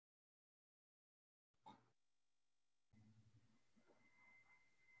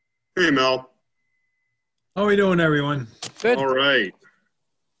Hey, Mel. How are we doing, everyone? All Good. right.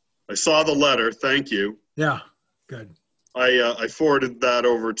 I saw the letter. Thank you. Yeah, good, I forwarded that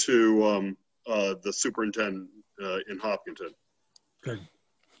over to the superintendent in Hopkinton. good.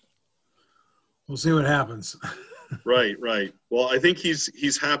 We'll see what happens. Right, right. Well, I think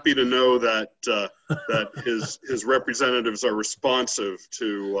he's happy to know that that his representatives are responsive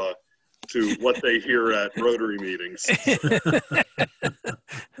to what they hear at Rotary meetings.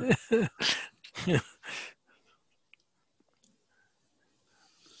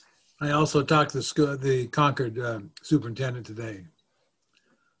 I also talked to the Concord superintendent today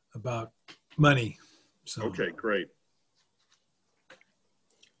about money. So Okay, great.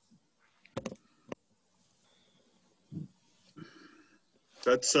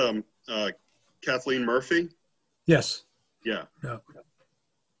 That's Kathleen Murphy. yes, Yeah. yeah.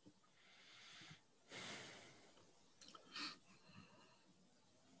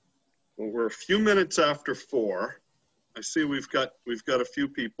 Well, we're a few minutes after 4. I see we've got a few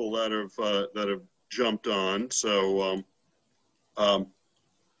people that have jumped on. So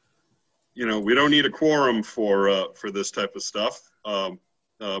you know, we don't need a quorum for this type of stuff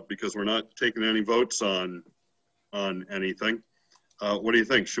because we're not taking any votes on anything. What do you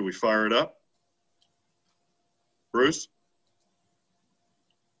think? Should we fire it up, Bruce?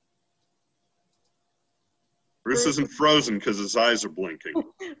 Bruce isn't frozen because his eyes are blinking.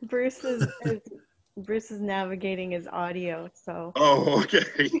 Bruce is navigating his audio, so Oh,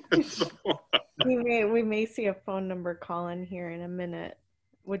 okay. we may see a phone number call in here in a minute,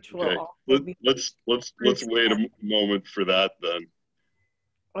 which will Okay. also be. Let's wait a moment for that then.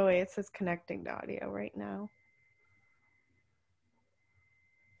 Oh wait, it says connecting to audio right now.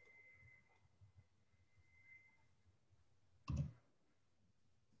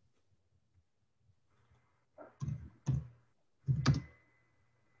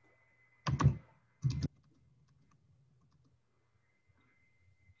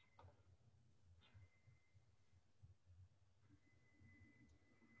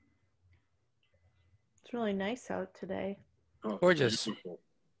 It's really nice out today. Oh, Gorgeous. beautiful.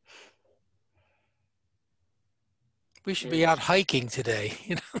 We should be out hiking today.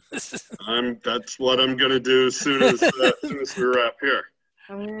 You know, That's what I'm gonna do as soon as we wrap here.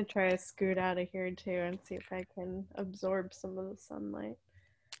 I'm gonna try to scoot out of here too and see if I can absorb some of the sunlight.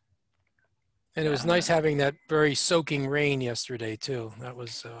 and it was nice having that very soaking rain yesterday too. That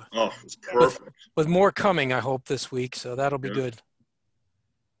was Oh, it was perfect. with more coming, I hope, this week. So that'll be good.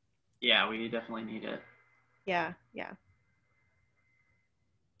 Yeah, we definitely need it. Yeah.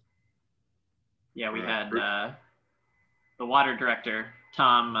 Yeah, we had the water director,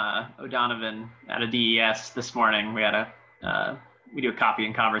 Tom O'Donovan, at a DES this morning. We had we do a copy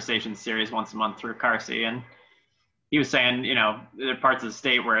and conversation series once a month through Carsey, and he was saying, you know, there are parts of the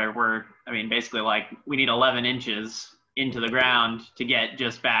state where basically like we need 11 inches into the ground to get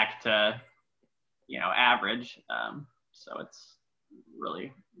just back to, you know, average. So it's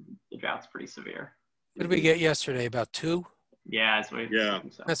really, the drought's pretty severe. What did we get yesterday? About 2? Yeah, Yeah.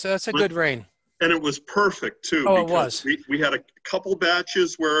 so. That's a good rain. And it was perfect too. Oh, it because was. We had a couple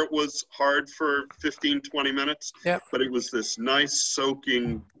batches where it was hard for 15, 20 minutes. Yeah. But it was this nice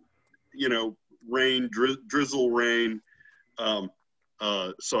soaking, you know, rain, drizzle rain.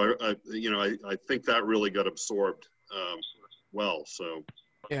 So I think that really got absorbed well. So.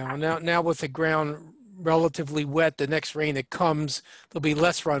 Yeah. Well, now with the ground relatively wet, the next rain that comes, there'll be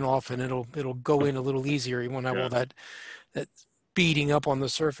less runoff, and it'll go in a little easier. You won't have all that beating up on the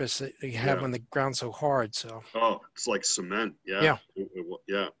surface that you have when the ground's so hard. So. Oh, it's like cement. Yeah.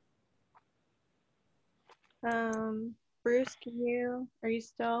 Yeah. Bruce, are you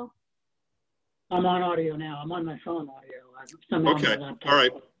still? I'm on audio now. I'm on my phone audio. Okay. All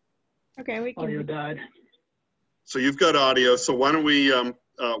right. Okay, we can. Audio died. So you've got audio. So why don't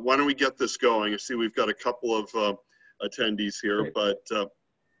we get this going? I see we've got a couple of attendees here, Great.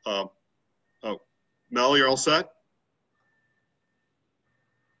 but Mel, you're all set?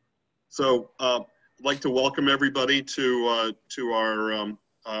 So I'd like to welcome everybody to our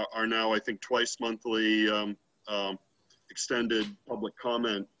now, I think, twice monthly extended public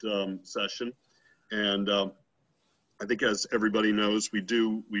comment session. And I think, as everybody knows, we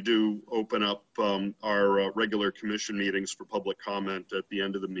do open up our regular commission meetings for public comment at the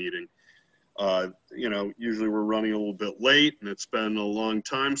end of the meeting. You know, usually we're running a little bit late, and it's been a long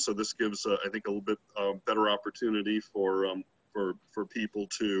time, so this gives, I think, a little bit better opportunity for people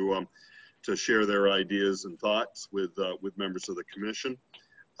to share their ideas and thoughts with members of the commission.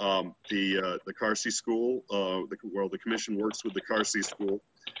 The Carsey School, the commission works with the Carsey School,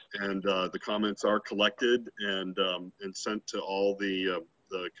 and the comments are collected and sent to all the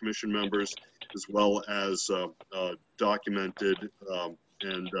the commission members, as well as documented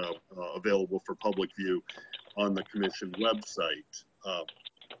and available for public view on the commission website.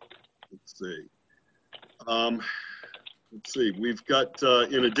 Let's see. Let's see. We've got,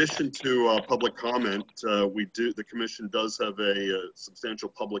 in addition to public comment, the commission does have a substantial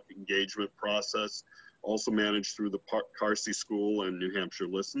public engagement process, also managed through the Carsey School and New Hampshire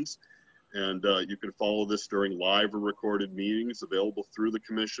Listens. And you can follow this during live or recorded meetings available through the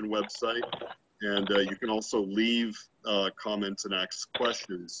commission website. And you can also leave comments and ask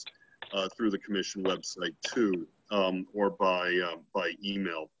questions through the commission website too, or by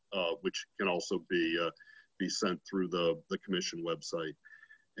email, which can also be sent through the commission website.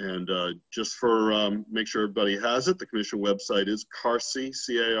 And just for make sure everybody has it, the commission website is Carsey,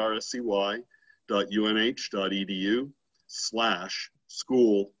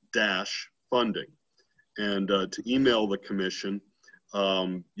 CARCY.unh.edu/school-funding. And to email the commission,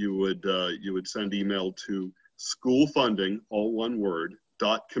 you would send email to schoolfunding, all one word,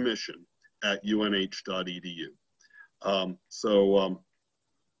 .commission@unh.edu.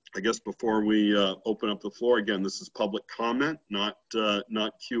 I guess before we open up the floor, again, this is public comment, not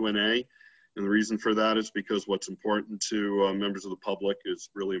Q&A. And the reason for that is because what's important to members of the public is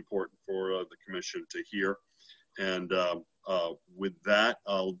really important for the commission to hear. And with that,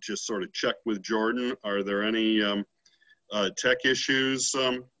 I'll just sort of check with Jordan. Are there any tech issues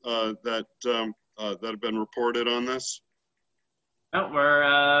that have been reported on this? No,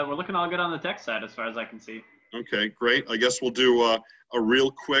 we're looking all good on the tech side as far as I can see. Okay, great. I guess we'll do a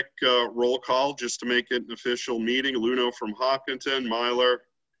real quick roll call just to make it an official meeting. Luno from Hopkinton, Myler.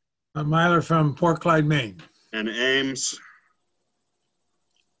 Myler from Port Clyde, Maine. And Ames.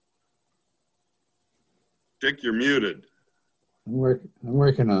 Dick, you're muted. I'm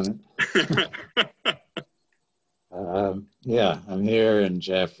working on it. Yeah, I'm here in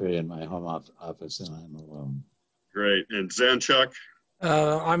Jaffrey in my home office, and I'm alone. Great. And Zanchuk?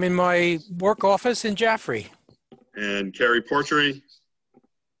 I'm in my work office in Jaffrey. And Carrie Portry?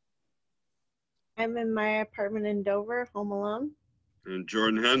 I'm in my apartment in Dover, home alone. And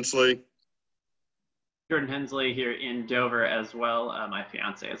Jordan Hensley? Jordan Hensley here in Dover as well. My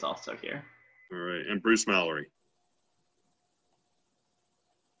fiance is also here. All right. And Bruce Mallory?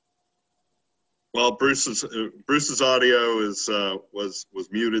 Well, Bruce's audio was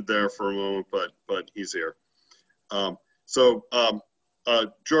muted there for a moment, but he's here.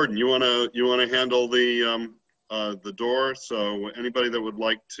 Jordan, you wanna handle the door? So anybody that would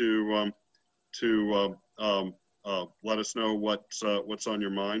like to let us know what's on your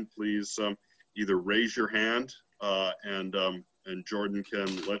mind, please either raise your hand and Jordan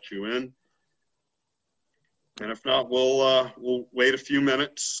can let you in. And if not, we'll wait a few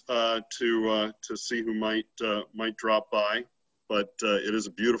minutes to see who might drop by. But it is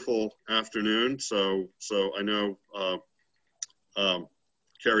a beautiful afternoon, so I know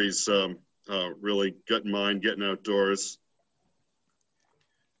Carrie's really got in mind getting outdoors.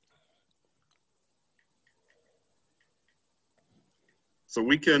 So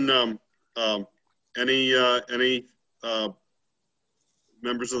we can any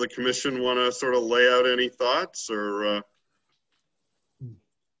members of the commission want to sort of lay out any thoughts, or you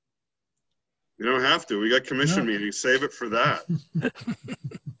don't have to. We got commission meetings. Save it for that.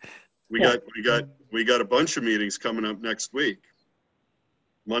 We got a bunch of meetings coming up next week.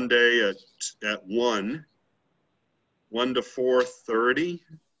 Monday at 1 to 4:30.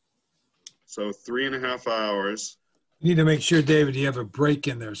 So 3.5 hours. You need to make sure, David, you have a break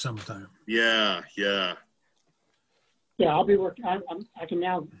in there sometime. Yeah. Yeah, I'll be working. I can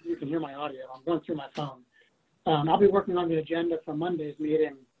now, you can hear my audio. I'm going through my phone. I'll be working on the agenda for Monday's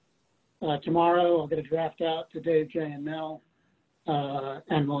meeting. Tomorrow, I'll get a draft out to Dave, Jay, and Mel.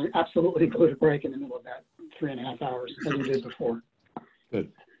 And we'll absolutely include a break in the middle of that 3.5 hours as we did before.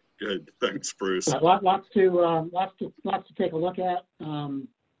 Good. Thanks, Bruce. Lots to take a look at,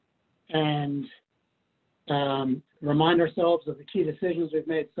 and remind ourselves of the key decisions we've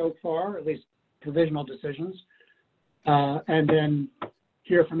made so far, at least provisional decisions, and then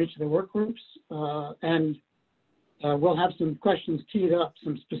hear from each of the work groups. And we'll have some questions teed up,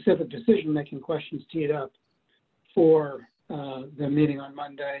 some specific decision-making questions teed up for the meeting on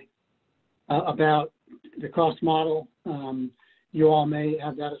Monday about the cost model. You all may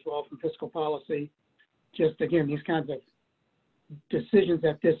have that as well from fiscal policy. Just again, these kinds of decisions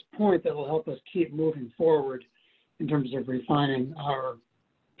at this point that will help us keep moving forward in terms of refining our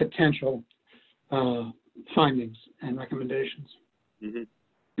potential findings and recommendations.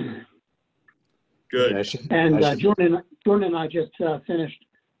 Mm-hmm. Good. And Jordan and I just finished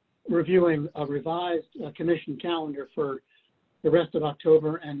reviewing a revised commission calendar for the rest of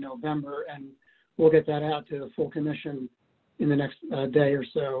October and November, and we'll get that out to the full commission in the next day or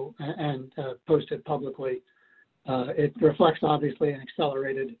so and post it publicly. It reflects obviously an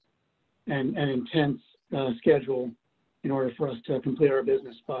accelerated and intense schedule in order for us to complete our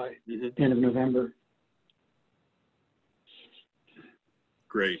business by the end of November.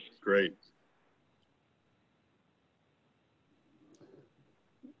 Great, great.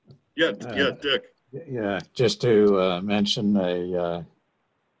 Yeah, Dick. Yeah, just to mention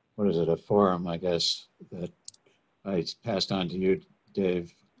what is it, a forum, I guess, that I passed on to you,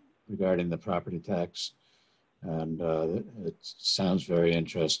 Dave, regarding the property tax. And it sounds very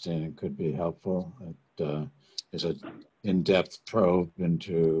interesting and could be helpful. It is an in-depth probe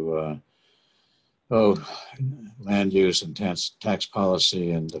into land use and tax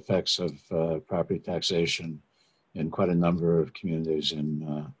policy and effects of property taxation in quite a number of communities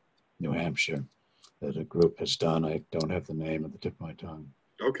in New Hampshire that a group has done. I don't have the name at the tip of my tongue.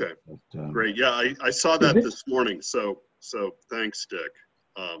 Okay, but, great. Yeah, I saw that this morning. So thanks, Dick.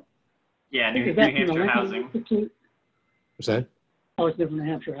 Yeah, New Hampshire Housing. Was that? Oh, it's New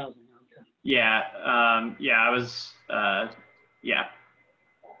Hampshire Housing. Okay. Yeah, I was, yeah.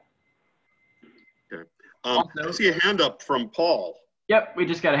 Okay. I see a hand up from Paul. Yep, we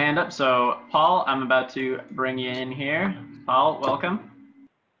just got a hand up. So Paul, I'm about to bring you in here. Paul, welcome.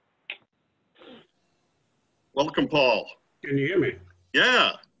 Welcome, Paul. Can you hear me?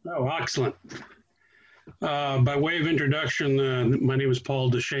 Yeah. Oh, excellent. By way of introduction, my name is Paul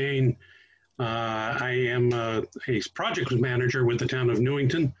Deshane. I am a project manager with the town of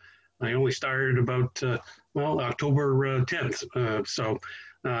Newington. I only started about, October 10th. So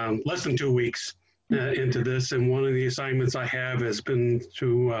less than 2 weeks into this. And one of the assignments I have has been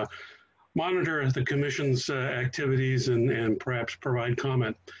to monitor the commission's activities and perhaps provide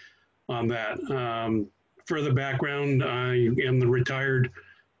comment on that. Further background, I am the retired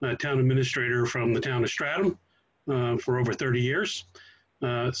town administrator from the town of Stratham for over 30 years.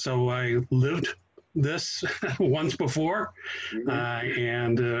 So I lived this once before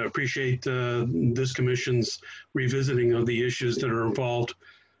and appreciate this commission's revisiting of the issues that are involved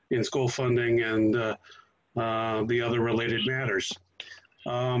in school funding and the other related matters.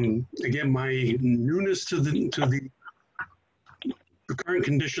 Again, my newness to the current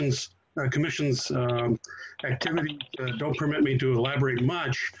conditions commission's activities don't permit me to elaborate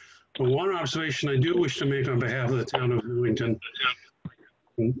much, but one observation I do wish to make on behalf of the town of Newington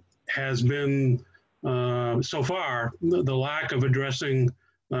has been so far the lack of addressing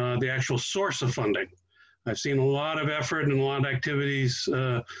the actual source of funding. I've seen a lot of effort and a lot of activities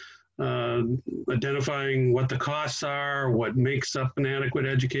identifying what the costs are, what makes up an adequate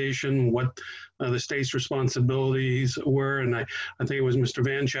education, what the state's responsibilities were. And I think it was Mr.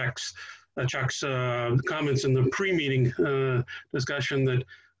 Van Chuck's comments in the pre-meeting discussion that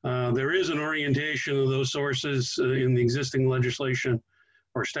there is an orientation of those sources in the existing legislation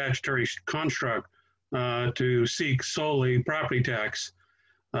or statutory construct to seek solely property tax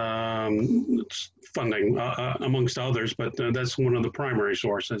funding, amongst others, but that's one of the primary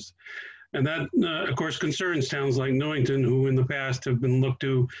sources. And that, of course, concerns towns like Newington, who in the past have been looked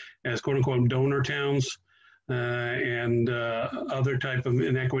to as quote-unquote donor towns and other type of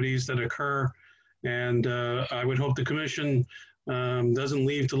inequities that occur. And I would hope the commission doesn't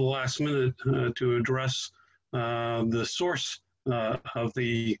leave to the last minute to address the source of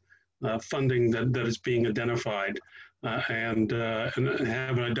the funding that is being identified. And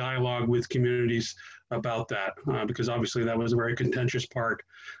having a dialogue with communities about that, because obviously that was a very contentious part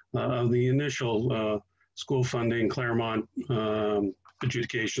of the initial school funding Claremont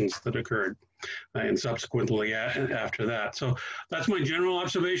adjudications that occurred and subsequently after that. So that's my general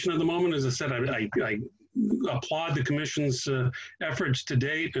observation at the moment. As I said, I applaud the commission's efforts to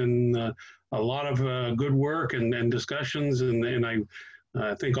date and a lot of good work and discussions, and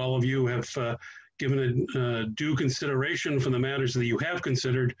I think all of you have given it due consideration for the matters that you have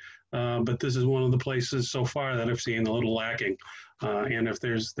considered, but this is one of the places so far that I've seen a little lacking. And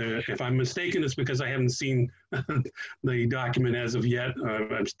if I'm mistaken, it's because I haven't seen the document as of yet.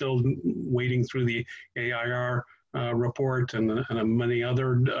 I'm still wading through the AIR report and many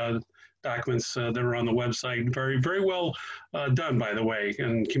other documents that are on the website. Very, very well done, by the way,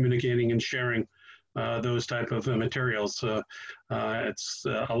 and communicating and sharing those type of materials. It's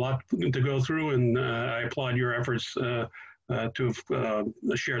a lot to go through, and I applaud your efforts to have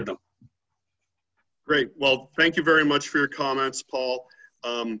shared them. Great. Well, thank you very much for your comments, Paul.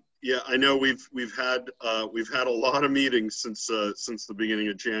 Yeah, I know we've had a lot of meetings since the beginning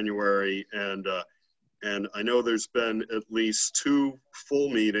of January, and And I know there's been at least 2 full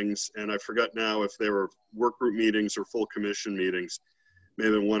meetings, and I forgot now if they were work group meetings or full commission meetings,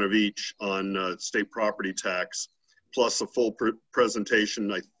 maybe one of each on state property tax, plus a full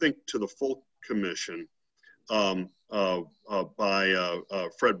presentation, I think, to the full commission by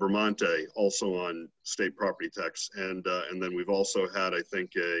Fred Bramante, also on state property tax. And then we've also had, I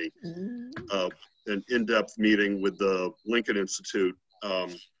think, an in-depth meeting with the Lincoln Institute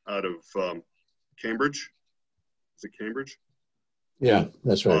out of Cambridge. Is it Cambridge? Yeah,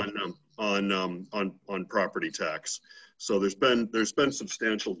 that's right. On property tax. So there's been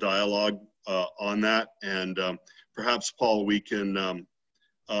substantial dialogue on that, and perhaps, Paul, we can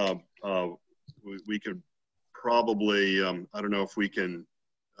probably I don't know if we can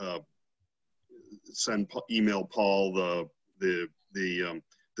email Paul the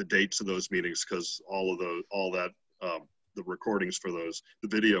dates of those meetings, because the recordings for those, the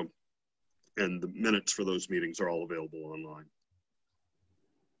video and the minutes for those meetings are all available online.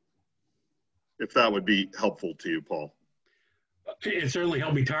 If that would be helpful to you, Paul. It certainly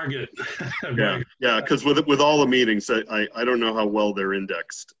helped me target. Yeah, because with all the meetings, I don't know how well they're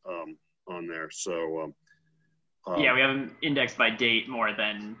indexed on there. So yeah, we have them indexed by date more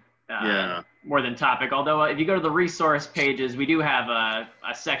than topic. Although if you go to the resource pages, we do have a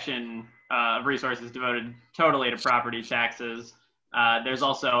section of resources devoted totally to property taxes. There's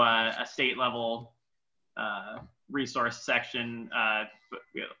also a state level resource section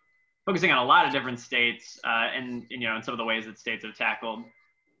focusing on a lot of different states and in some of the ways that states have tackled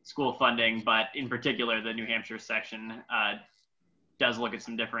school funding, but in particular the New Hampshire section does look at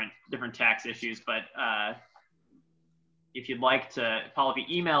some different tax issues. But if you'd like to, Paul, if you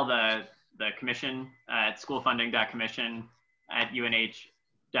email the commission at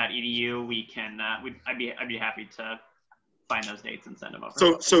schoolfunding.commission@unh.edu, we can I'd be happy to find those dates and send them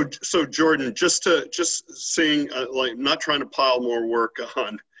over. So Jordan, just seeing like, not trying to pile more work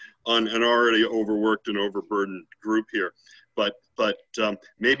on an already overworked and overburdened group here, but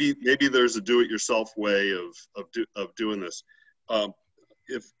maybe there's a do-it-yourself way of doing this.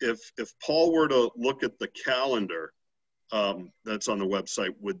 If Paul were to look at the calendar that's on the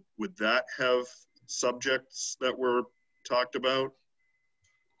website, would that have subjects that were talked about?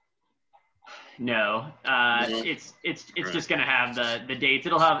 No, it's right. Just going to have the dates.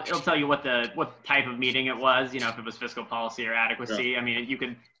 It'll tell you what type of meeting it was. If it was fiscal policy or adequacy. Yeah. I mean, you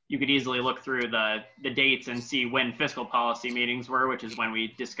could easily look through the dates and see when fiscal policy meetings were, which is when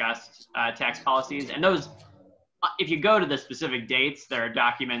we discussed tax policies. And those, if you go to the specific dates, there are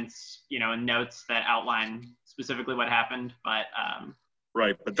documents, and notes that outline specifically what happened. But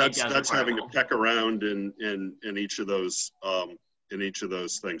right, but that's having to peck around in each of those. In each of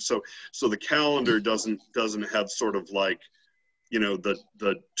those things. So the calendar doesn't have sort of like, the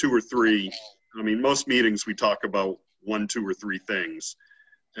 2 or 3, I mean, most meetings we talk about 1, 2, or 3 things.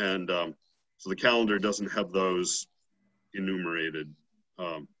 And so the calendar doesn't have those enumerated.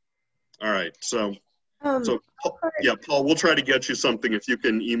 All right. So yeah, Paul, we'll try to get you something if you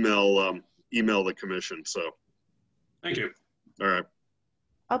can email the commission. So thank you. All right.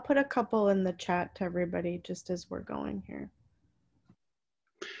 I'll put a couple in the chat to everybody just as we're going here.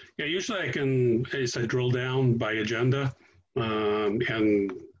 Yeah, usually I can, as I drill down by agenda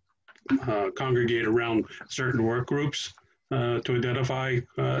and congregate around certain work groups to identify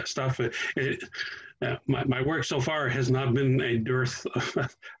stuff. My work so far has not been a dearth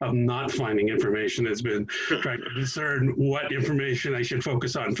of not finding information. It's been trying to discern what information I should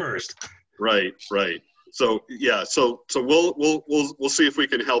focus on first. Right. So yeah, so we'll see if we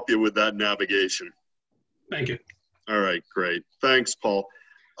can help you with that navigation. Thank you. All right, great. Thanks, Paul.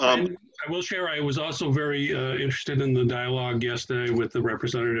 I will share, I was also very interested in the dialogue yesterday with the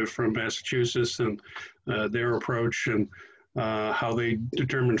representative from Massachusetts and their approach and how they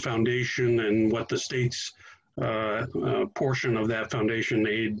determined foundation and what the state's portion of that foundation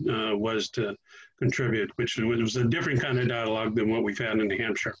aid was to contribute, which was a different kind of dialogue than what we've had in New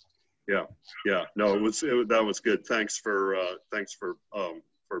Hampshire. Yeah. No, that was good. Thanks for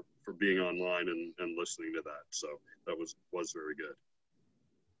being online and listening to that. So that was very good.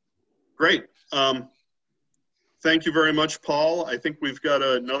 Great. Thank you very much, Paul. I think we've got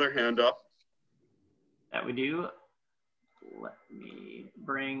another hand up. That we do. Let me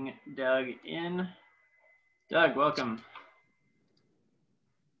bring Doug in. Doug, welcome.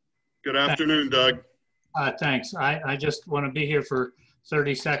 Good afternoon, Doug. Thanks. I just want to be here for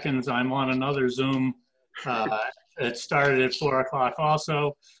 30 seconds. I'm on another Zoom. It started at 4 o'clock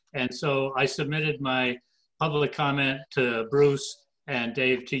also. And so I submitted my public comment to Bruce and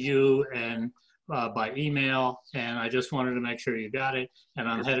Dave, to you, and by email. And I just wanted to make sure you got it. And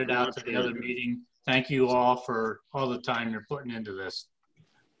I'm headed out to the other meeting. thank you all for all the time you're putting into this.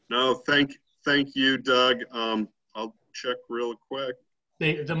 No, thank you, Doug. I'll check real quick.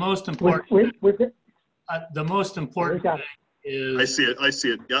 The most important, the most important thing is. I see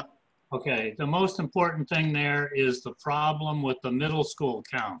it, yeah. Okay, the most important thing there is the problem with the middle school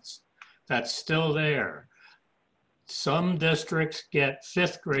counts. That's still there. Some districts get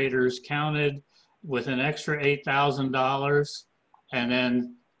fifth graders counted with an extra $8,000 and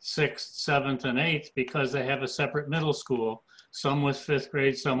then sixth, seventh, and eighth because they have a separate middle school, some with fifth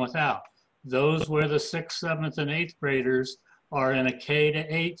grade, some without. Those where the sixth, seventh, and eighth graders are in a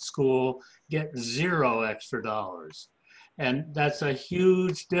K-8 school get $0 extra dollars. And that's a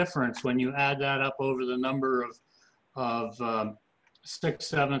huge difference when you add that up over the number of sixth,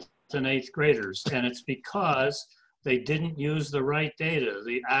 seventh, and eighth graders. And it's because they didn't use the right data.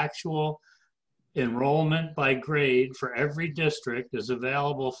 The actual enrollment by grade for every district is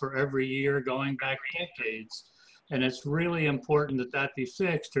available for every year going back decades. And it's really important that that be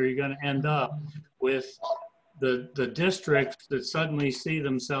fixed, or you're going to end up with the districts that suddenly see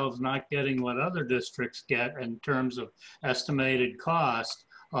themselves not getting what other districts get in terms of estimated cost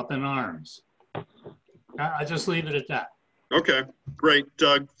up in arms. I just leave it at that. Okay, great,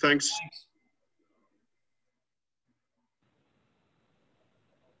 Doug, thanks.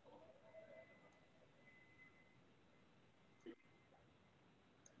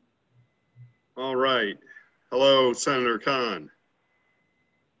 All right. Hello, Senator Khan.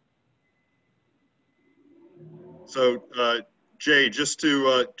 So, Jay, just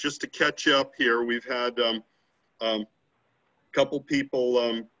to catch up here, we've had a couple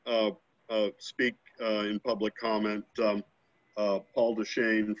people speak in public comment. Paul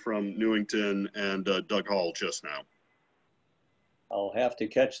DeShane from Newington and Doug Hall just now. I'll have to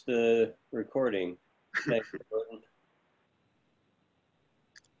catch the recording. Thanks, Burton.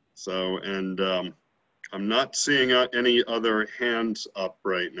 So, and I'm not seeing any other hands up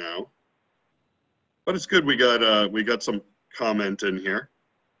right now, but it's good we got some comment in here.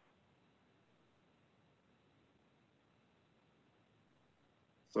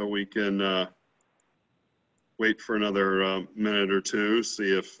 So we can wait for another minute or two,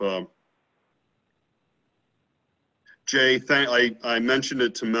 see if Jay. I mentioned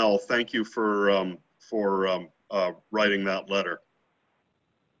it to Mel. Thank you for writing that letter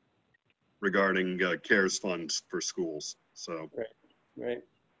regarding CARES funds for schools. So right.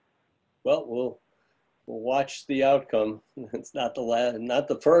 Well, we'll watch the outcome. It's not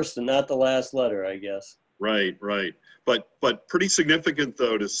the first and not the last letter, I guess. Right. But pretty significant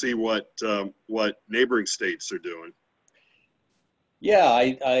though to see what neighboring states are doing. Yeah,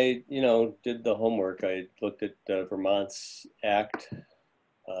 I did the homework. I looked at Vermont's Act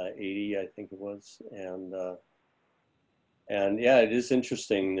 80, I think it was, and yeah, it is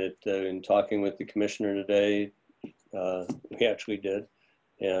interesting that in talking with the commissioner today, we actually did,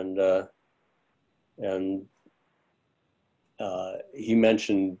 and he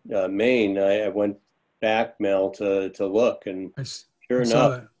mentioned Maine. I went back, Mel, to look, and sure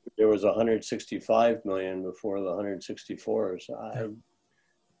enough, there was 165 million before the 164. So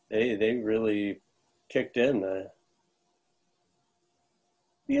they really kicked in.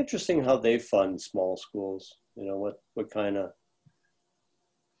 Be interesting how they fund small schools. You know, what kind of,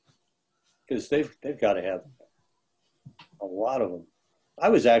 because they've got to have a lot of them. I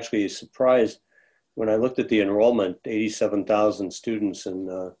was actually surprised when I looked at the enrollment, 87,000 students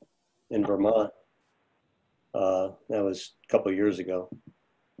in Vermont. That was a couple of years ago.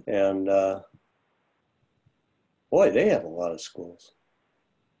 And boy, they have a lot of schools.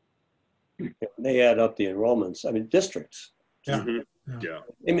 They add up the enrollments. I mean, districts. Yeah. Mm-hmm. Yeah.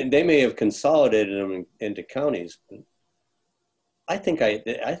 I mean, they may have consolidated them into counties, but I think I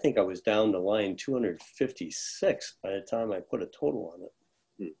was down to line 256 by the time I put a total on it.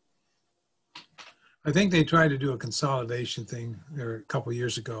 I think they tried to do a consolidation thing there a couple of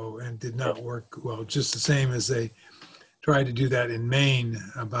years ago and did not work well. Just the same as they tried to do that in Maine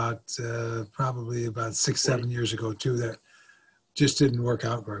about probably about 6-7 years ago too. That just didn't work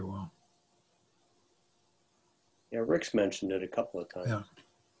out very well. Yeah, Rick's mentioned it a couple of times. Yeah.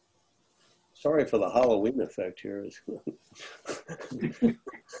 Sorry for the Halloween effect here. It's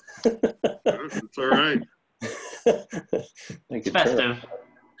all right. It's festive.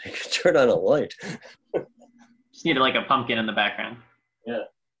 I could turn on a light. Just needed like a pumpkin in the background. Yeah.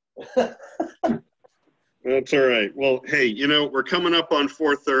 That's all right. Well, hey, you know, we're coming up on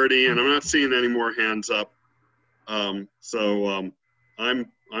 4:30 and I'm not seeing any more hands up. I'm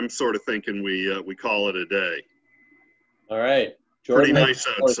sort of thinking we call it a day. All right. Jordan, pretty nice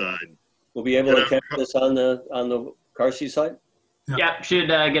outside. We'll be able to catch this on the Carsey site? Yeah, should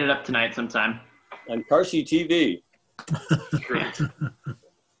get it up tonight sometime. on Carsey TV. Great.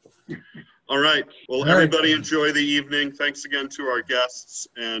 All right. Well, All right. everybody enjoy the evening. Thanks again to our guests.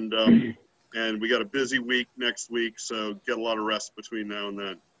 And we got a busy week next week, so get a lot of rest between now and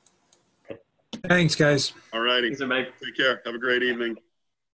then. Thanks, guys. All righty. Thanks, everybody. Take care. Have a great evening.